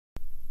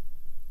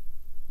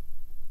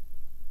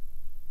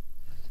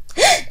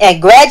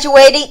and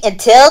graduating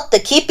until the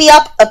keeping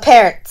up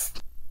appearance.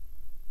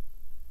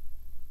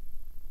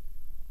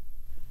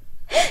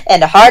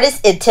 And the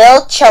hardest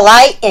until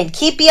July and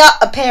keeping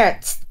up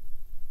appearance.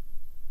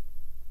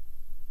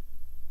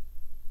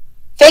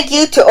 Thank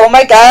you to Oh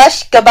My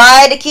Gosh.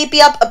 Goodbye to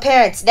keeping up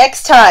appearance.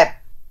 Next time.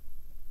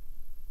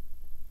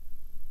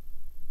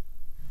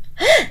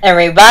 And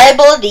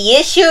revival the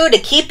issue to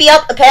keeping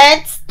up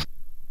appearance.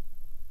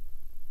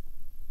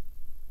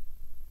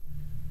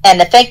 And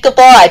the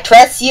thinkable I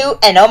trust you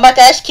and Oh My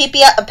Gosh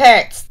keeping up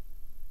appearance.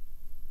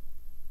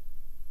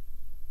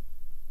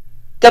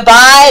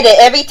 Goodbye to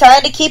every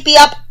time to keeping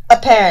up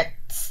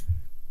appearance.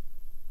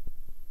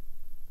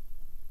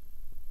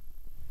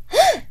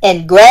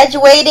 And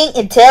graduating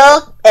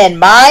until and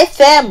my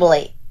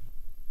family.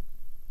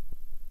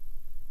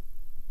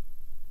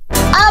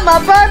 I'm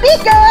a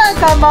Barbie girl,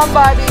 come on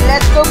Barbie,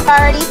 let's go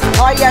party.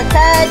 All you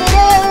can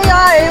do, you're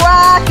a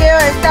rock, you're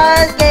a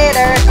star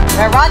skater.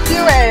 I rock you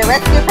in a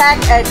rescue pack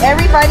and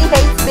everybody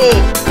hates me.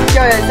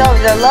 Show yourself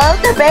the love,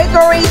 the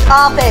bakery's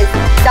office.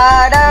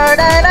 Da da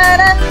da da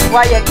da.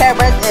 While you can't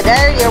rest in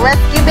there, you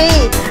rescue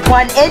me.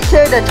 One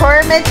into the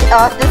tournament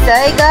of the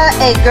Sega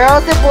and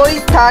girls and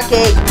boys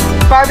talking.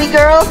 Barbie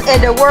girls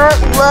in the world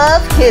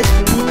love kiss.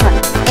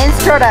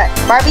 Instructor,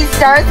 Barbie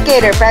star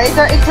skater. Parties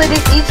are included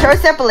each or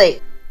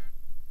separately.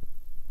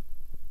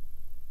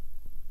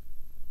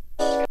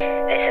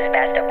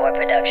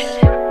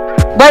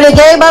 But a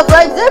game of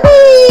life,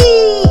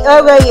 zippy!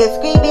 Over you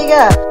screaming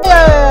up.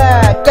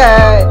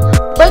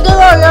 But the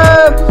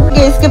lawyer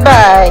is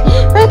goodbye.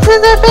 Back to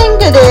the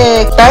finger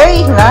dick.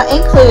 Barry's not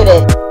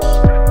included.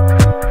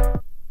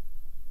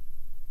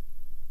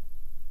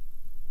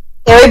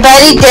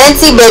 Everybody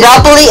dancing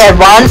Monopoly and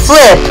one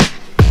flip.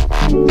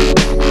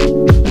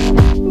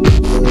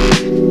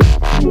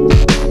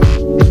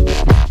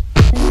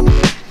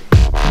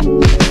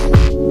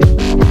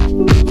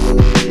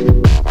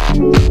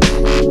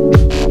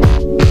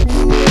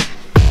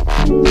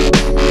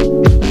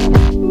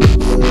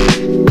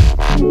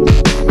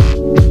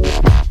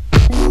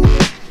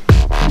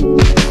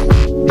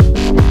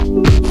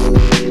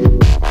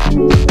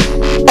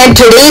 And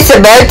today's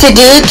about to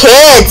do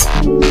kids.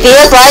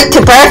 Feels like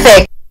too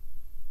perfect.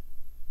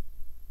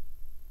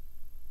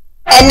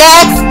 And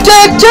next,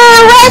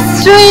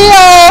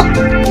 terrestrial.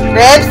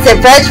 Ribs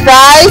and french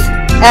fries.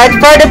 And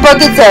for the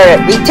bucket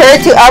soda, return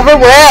to our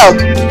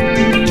world.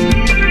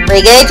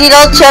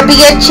 Regional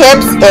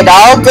championships and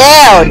all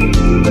down.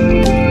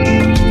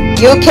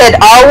 You can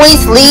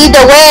always lead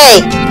the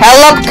way.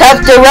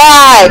 Helicopter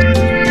ride.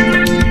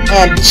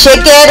 And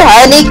chicken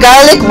honey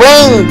garlic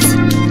wings.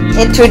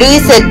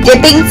 Introduce a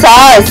dipping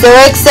sauce, so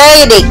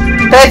exciting!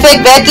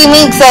 Perfect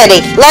vacuuming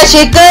setting. Let's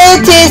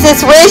go to the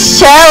Swiss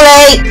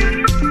chalet!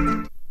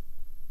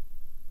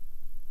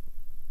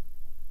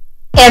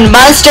 And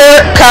Monster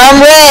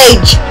Come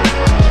Rage!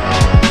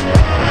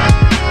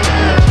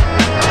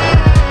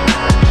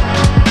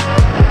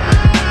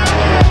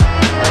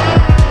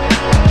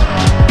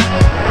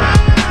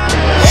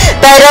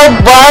 Battle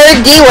Bar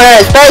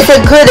D-Words, price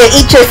included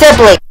each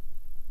assembly.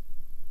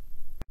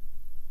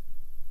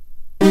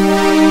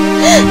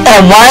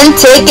 And one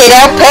ticket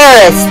out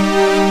Paris.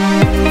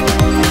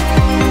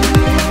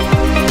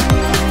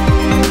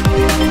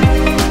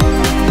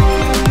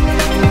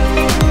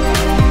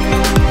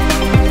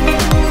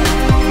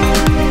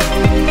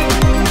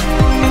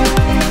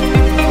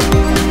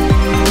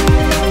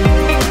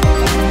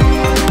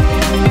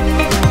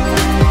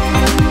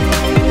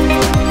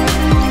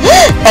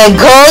 And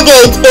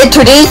Colgate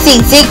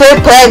introducing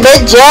Secret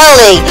Planet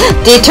Jelly,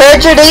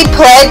 detergently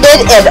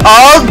planted and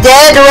all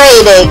dead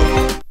rating.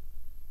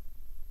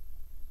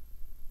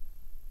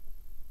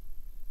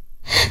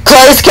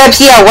 Closed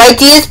Pepsi on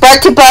YTV is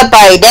brought to you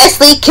by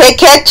Nestle Kit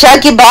Kat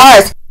Chunky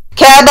Bars,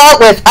 caramel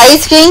with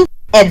ice cream,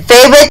 and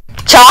favorite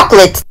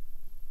chocolates.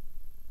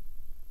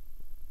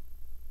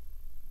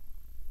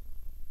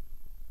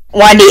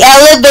 When the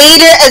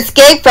elevator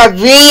escaped from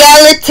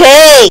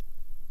reality.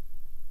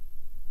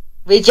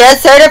 We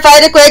just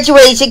certified a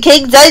graduation.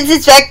 King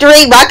Zion's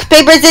Factory, rock,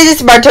 paper,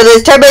 scissors,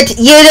 Martellus, turbot,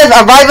 unit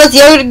of rivals,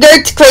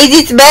 yogurt,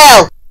 crazy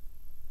smell.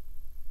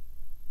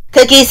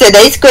 Cookies and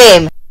ice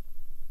cream.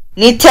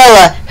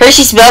 Nutella,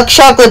 Hershey's Milk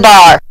Chocolate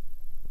Bar,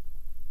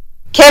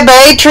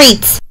 Cadbury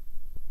Treats,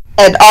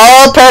 and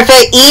all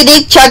perfect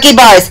eating Chunky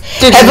Bars.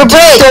 Have a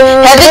break,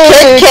 have a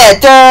Kit Kat,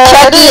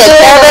 Chunky and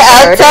Cadbury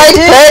outside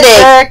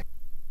pudding.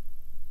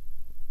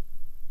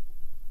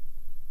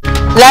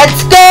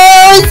 Let's go,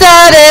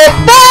 Sonny!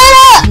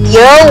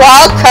 You're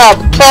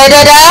welcome,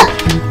 Canada.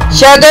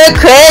 Sugar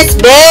Chris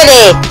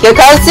Manny. Here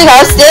comes the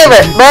house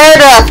neighbor,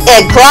 Murdoch,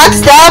 and Clock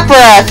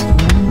Stopper.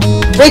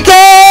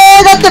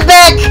 Return up the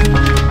back.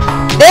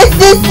 This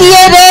is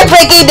CNN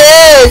breaking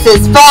news.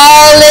 It's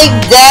falling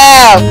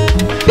down.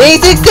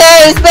 Basic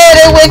Star is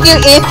better with you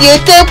if you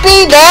don't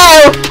be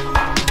now.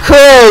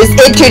 Cruz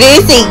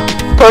introducing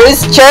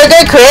Post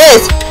Sugar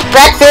Chris.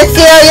 Breakfast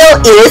cereal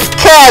is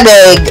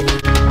coming.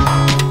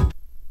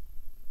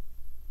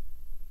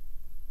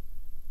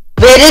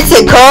 Minutes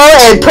and Cole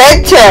and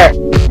Printer.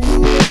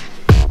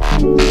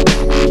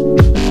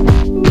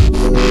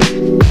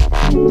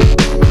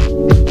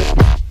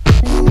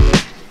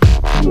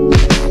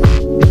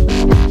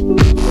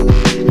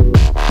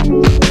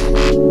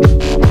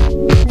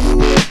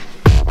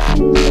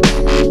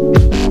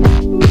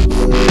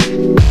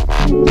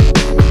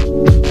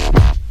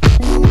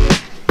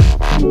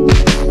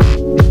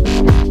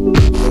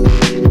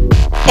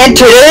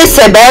 Introduce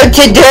about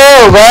to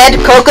do. Red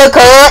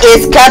Coca-Cola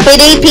is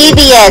company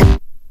PBS.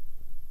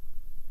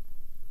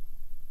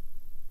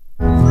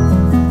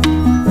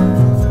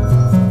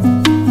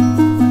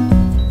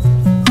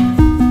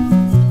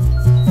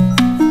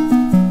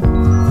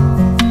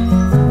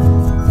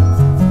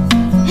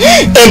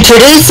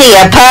 Introducing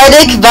a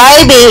Podic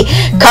Vibey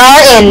car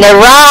in the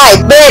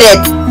ride.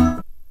 Minutes.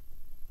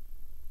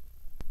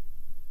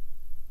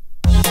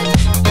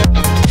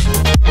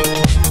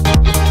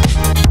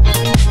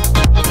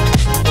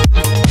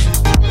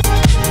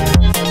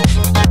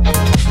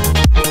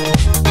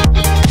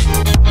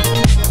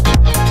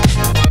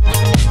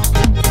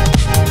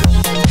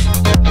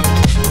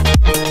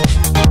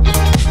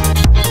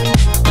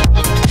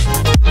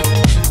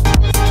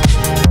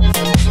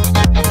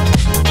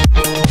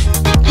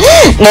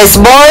 Miss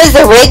Moore's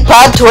the Rig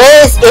Pop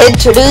Twist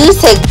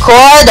introducing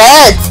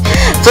cornets,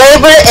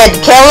 flavor and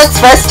Kellogg's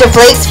Frosted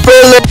Flakes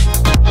fruit.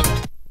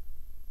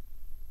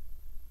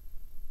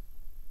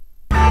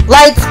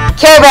 Lights,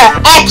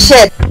 camera,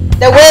 action!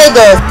 The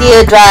Wiggles,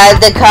 you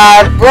drive the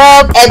car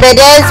from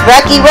M&M's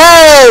Rocky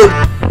Road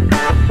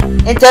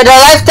into the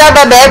lifetime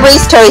of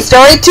memories. Toy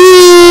Story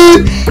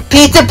 2,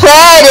 Pizza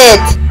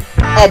Planet,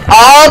 and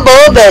all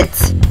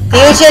moments.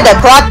 Fusion, the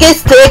clock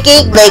is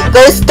ticking,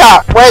 Lego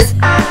Star Wars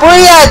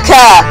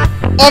Booyaka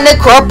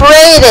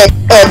Incorporated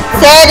in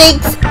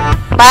settings,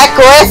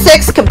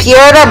 Micro-SX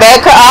Computer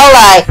Maker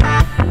Ally.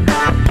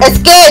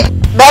 Escape,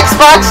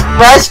 Maxbox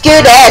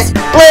Rescued as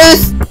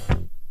Blues.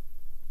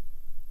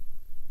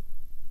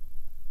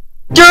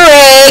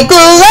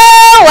 Dracula,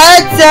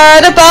 what's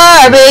on the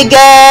Barbie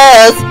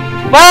girls?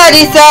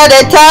 Party's on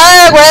the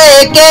time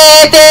with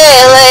gay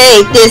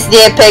feeling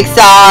Disney and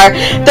Pixar.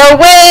 The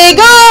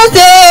Wiggles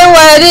and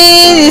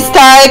Wendy's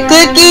tight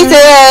cookies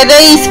and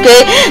ice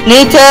cream.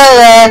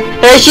 Nutella,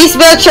 Hershey's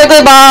milk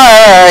chocolate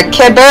bar,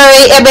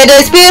 Cadbury,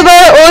 M&M's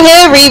Beaver,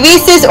 O'Henry,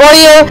 Reese's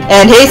Oreo,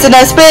 and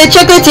hazelnut spread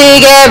chocolate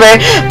together.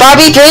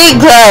 Barbie Dream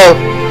Glow.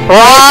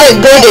 Raw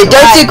and good,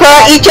 don't you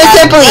cry, eat your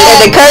simply, and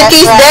the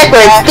cookies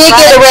backwards, stick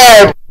it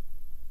around.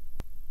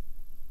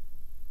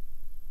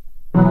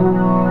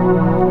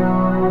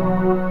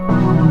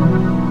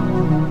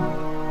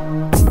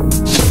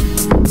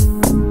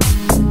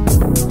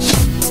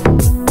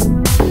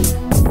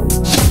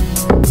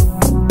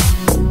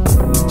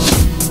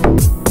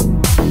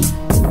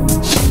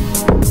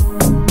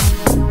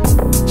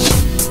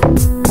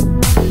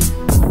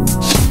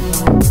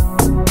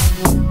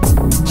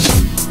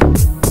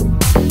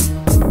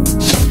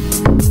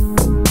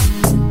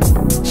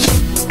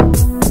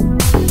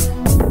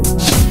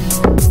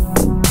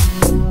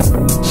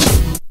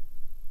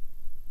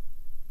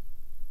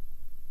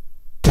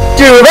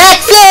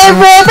 Direction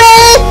Ruby!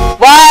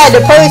 Why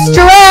the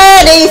poster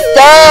ready?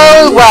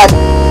 So what?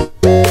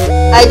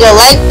 I don't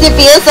like to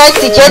feel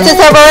sexy chances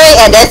of array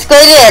and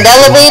escalated and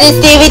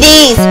elevated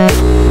DVDs.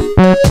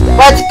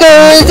 What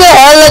goes a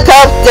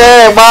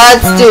helicopter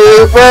wants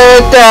to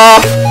work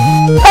off?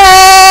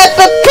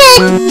 Peppa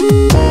Pig!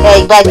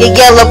 Hey, black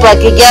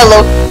and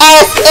yellow.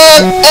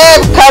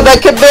 SMM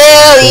Comic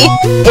Billy.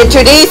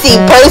 Introducing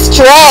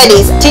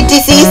post-Tyrannies,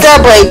 TTC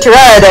Subway,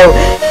 Toronto,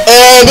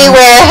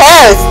 Anywhere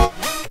House.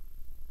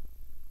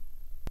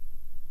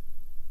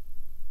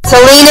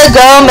 Selena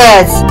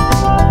Gomez.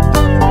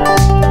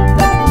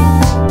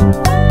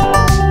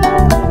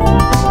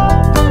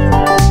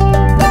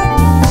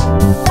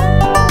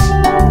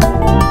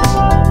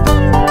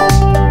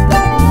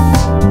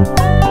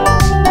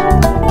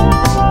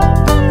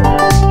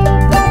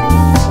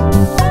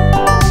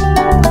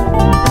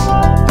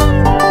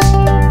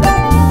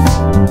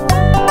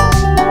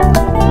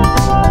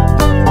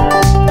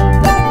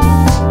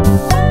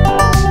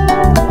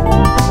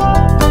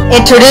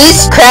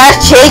 Introduce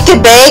Kraft Shake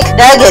and Bake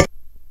Nuggets.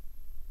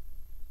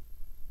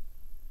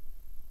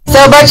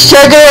 So much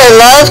sugar and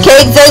love,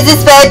 cake sizes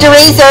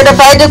factory,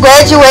 certified to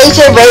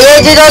graduation,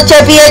 regional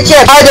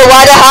championship,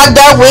 underwater hot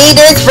dog,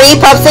 wieners, free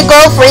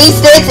popsicle, free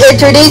sticks,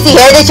 introducing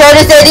Head and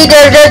Shoulders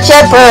anti-dirt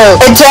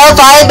shampoo. Until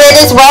 5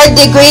 minutes, 1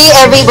 degree,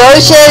 every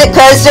motion,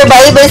 customer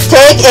by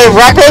mistake, and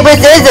rock, paper,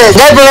 scissors.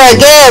 Never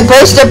again,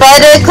 push the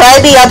button,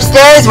 climbing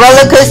upstairs,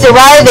 roller coaster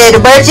ride, and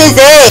emerges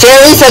in.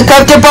 Jerry's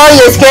uncomfortable,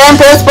 your scan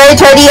pill spray,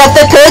 turning up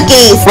the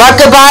cookies.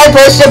 Walk by,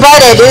 push the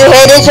button, new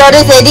Head and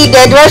Shoulders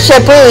anti-dandruff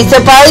shampoo,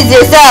 surprise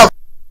yourself.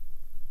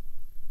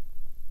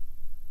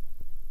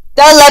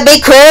 Don't let me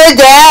cool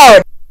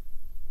down.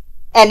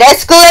 An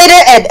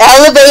escalator and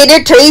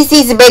elevator,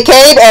 Tracy's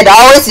McCain, and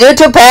always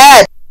neutral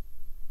path.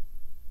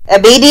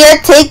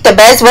 Immediate take the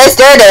Best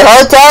Western and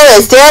hotel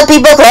and still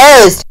people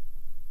closed.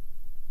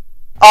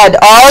 On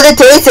all the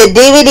tapes and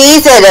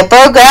DVDs and the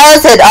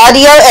programs and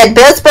audio and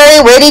Pillsbury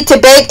waiting to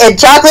bake and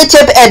chocolate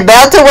chip and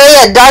melt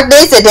away and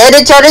darkness and Head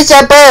and Shoulders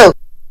shampoo.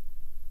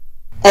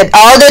 And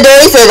all the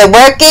days of the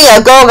working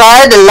are going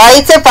on, the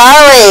lights are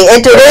firing,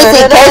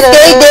 introducing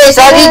Cascade Dish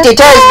Ugly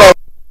Detergent.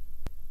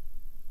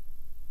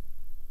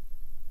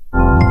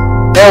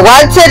 The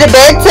one to the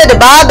bed to the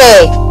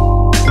Bobby.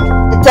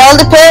 It's all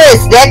the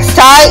Paris, next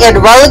tie,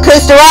 and roller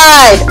coaster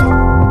ride.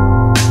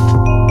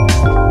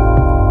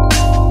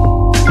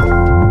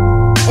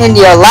 In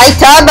your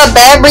lifetime of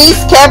memories,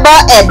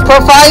 camera, and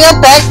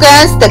profile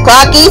backgrounds, the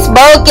clock is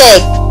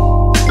smoking.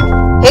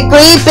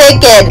 Hickory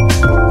picking.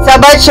 So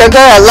much sugar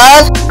and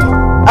love.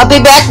 I'll be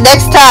back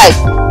next time.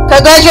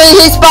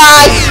 Congratulations,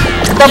 bye!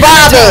 The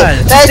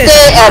Robin,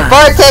 Thursday at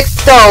Vortex.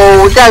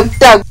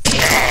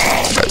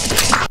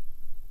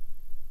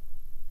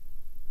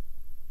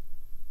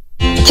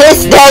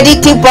 Kiss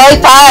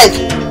 92.5.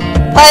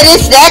 Play to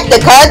snack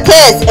the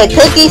contest and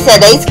cookies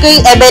and ice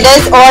cream,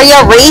 M&M's,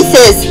 Oreo,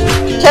 Reese's,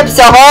 Chips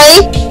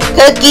Ahoy,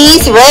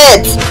 Cookies,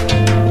 Ritz.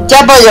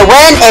 Jump on your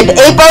win in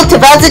April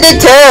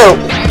 2002.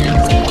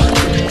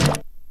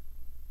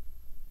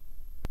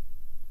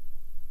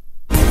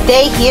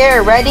 Stay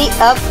here, ready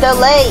up the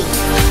lake.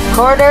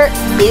 Quarter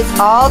is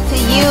all to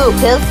you.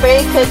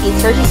 Pillsbury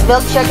cookies, Hershey's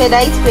milk chocolate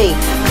ice cream.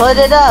 Put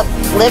it up,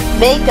 lip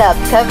makeup,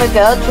 cover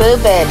gold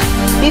ribbon.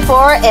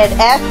 Before and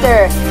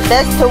after,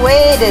 best to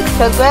wait is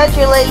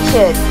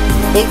congratulations.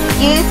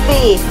 Excuse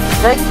me,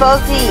 Drink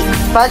Bossy,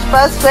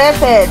 SpongeBob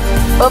SquarePants.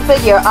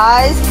 Open your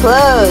eyes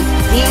closed.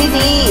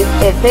 DVDs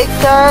and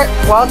Pixar,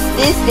 Walt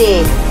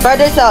Disney.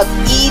 Renaissance,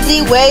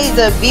 easy ways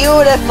of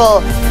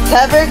beautiful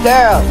cover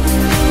girl.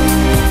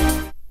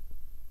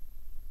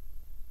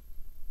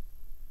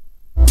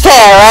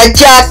 Sarah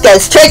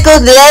Jocka's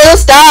Twinkle Little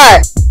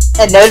Star,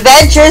 and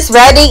adventures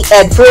running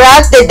and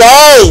throughout the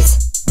days,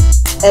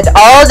 and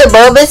all the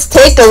moments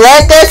take a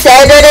look at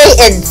Saturday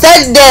and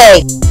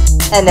Sunday,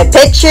 and the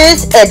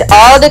pictures and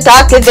all the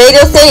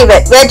Cockavato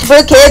favorite, Red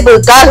Blue Kid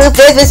Bugahu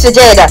Business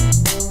Vagina.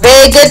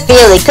 Very good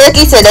feeling,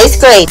 cookies and ice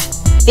cream.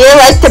 Feel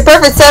like the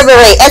perfect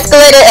submarine,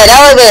 escalator and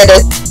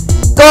elevators.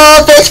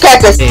 Goldfish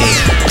crackers.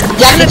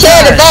 Jackie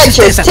Chan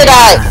Adventures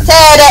tonight.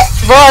 Saturday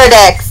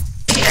Vortex.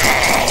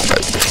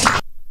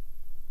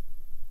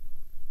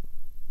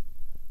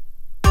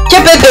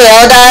 Chip and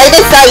build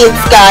the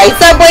science guy.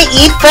 Subway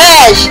eat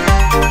fresh.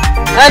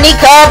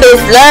 Honeycomb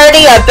is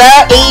learning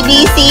about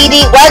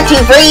ABCD 1,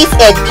 2, 3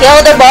 and kill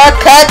them all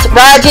cuts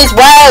Rogers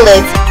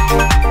Wireless.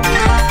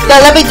 So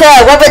let me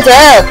tell what we're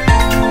doing.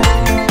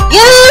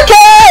 You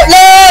can't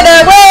let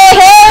away.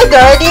 Hey,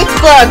 go to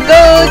explore.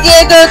 Go,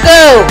 yeah, go,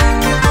 go.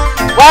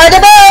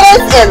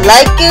 Watermelons and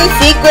like your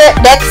secret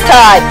next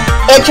time.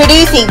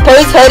 Introducing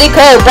Post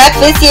Honeycomb.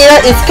 Breakfast here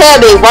is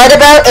coming.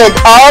 Watermelon and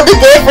all the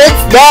difference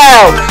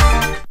now.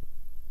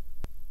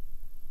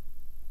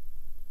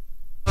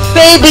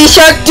 Baby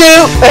Shark 2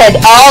 and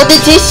all the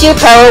tissue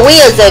power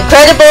wheels,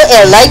 incredible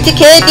and like the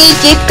candy,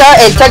 Jeep car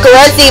and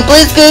Takarasi,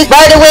 Blues Goose,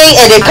 right away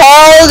and a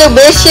call the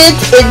missions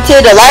into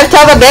the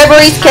lifetime of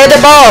memories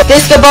cannonball,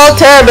 disco ball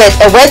tournament,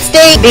 and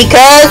Wednesday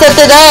because of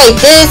the night,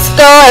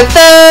 disco and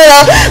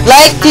photo,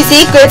 like the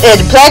secret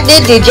and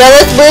platinum, the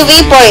jealous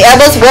movie, boy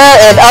Emma's well,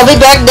 and I'll be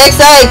back next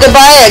time,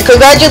 goodbye and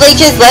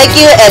congratulations, like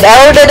you and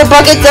out of the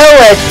pockets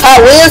over, Hot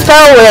Wheels,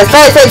 Power Wheels,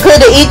 nice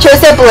including each your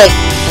sibling.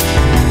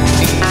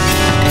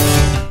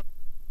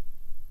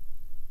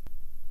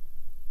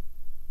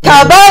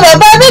 Come on, a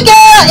Barbie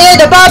girl in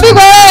the Barbie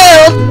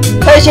world!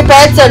 Hershey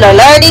Pets and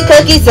learning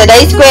cookies and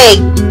ice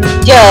cream.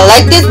 You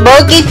like this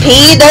smoky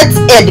peanuts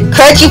and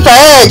crunchy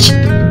fudge?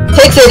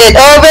 Fixing it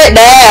over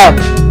now.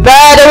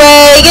 Right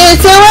away,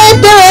 get to it,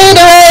 do it,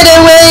 right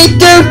away,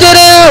 do.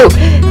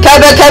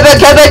 Come on,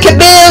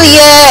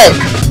 chameleon!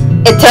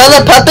 Until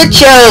the puppet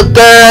show,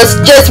 girls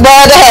just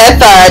wanna have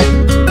fun.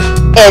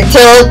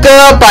 Until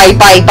girl, bye.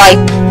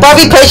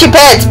 Barbie Hershey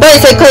Pets,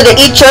 boys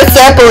including each your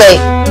sampling.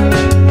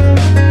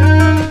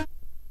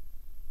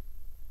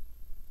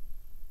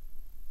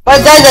 One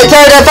time I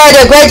turned up at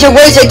a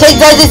graduation, King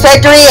Sizes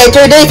Factory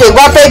introducing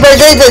wallpaper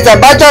business and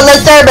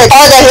Bartolo's service.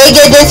 All the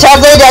Higgins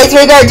chocolate ice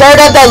cream are turned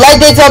up the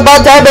lightness of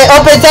Baltimore.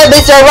 Open up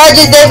Mr.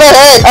 Rogers'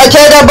 neighborhood. A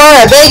Canada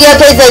bar, big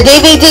updates and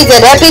DVDs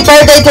and happy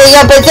birthday to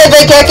your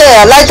Pacific Kicker.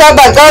 A lifetime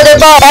of golden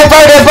ball. And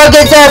for the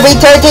buckets and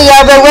return to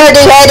your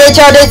rewarding head and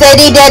shoulders and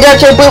eat that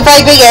option blue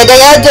fighting and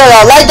they enter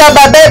a lifetime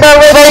of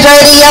memories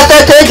ready after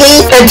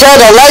cookies. Until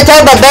the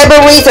lifetime of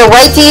memories of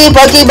YTV,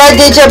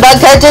 Pokemon Digimon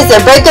Contest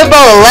and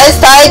Breakable.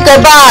 Last time,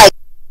 goodbye.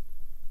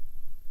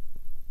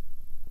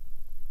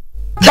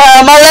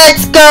 Come on,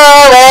 let's go,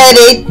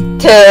 ready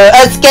to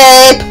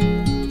escape.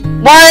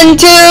 1,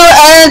 2,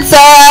 and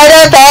side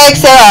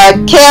effects, so I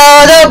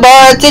kill the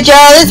board to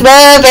Charlie's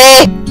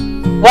movie.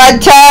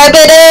 What time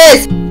it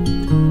is?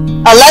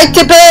 I like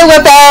to play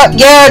without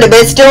you, the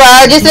Mr.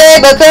 Rogers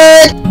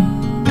neighborhood.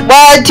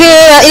 1, 2,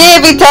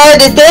 every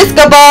time this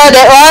disco ball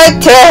that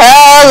like to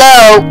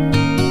hello.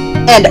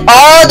 And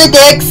all the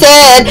dicks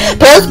said,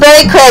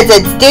 Pillsbury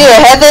crescents, do you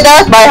have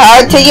enough, my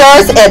heart to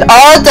yours, and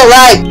all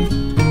delight.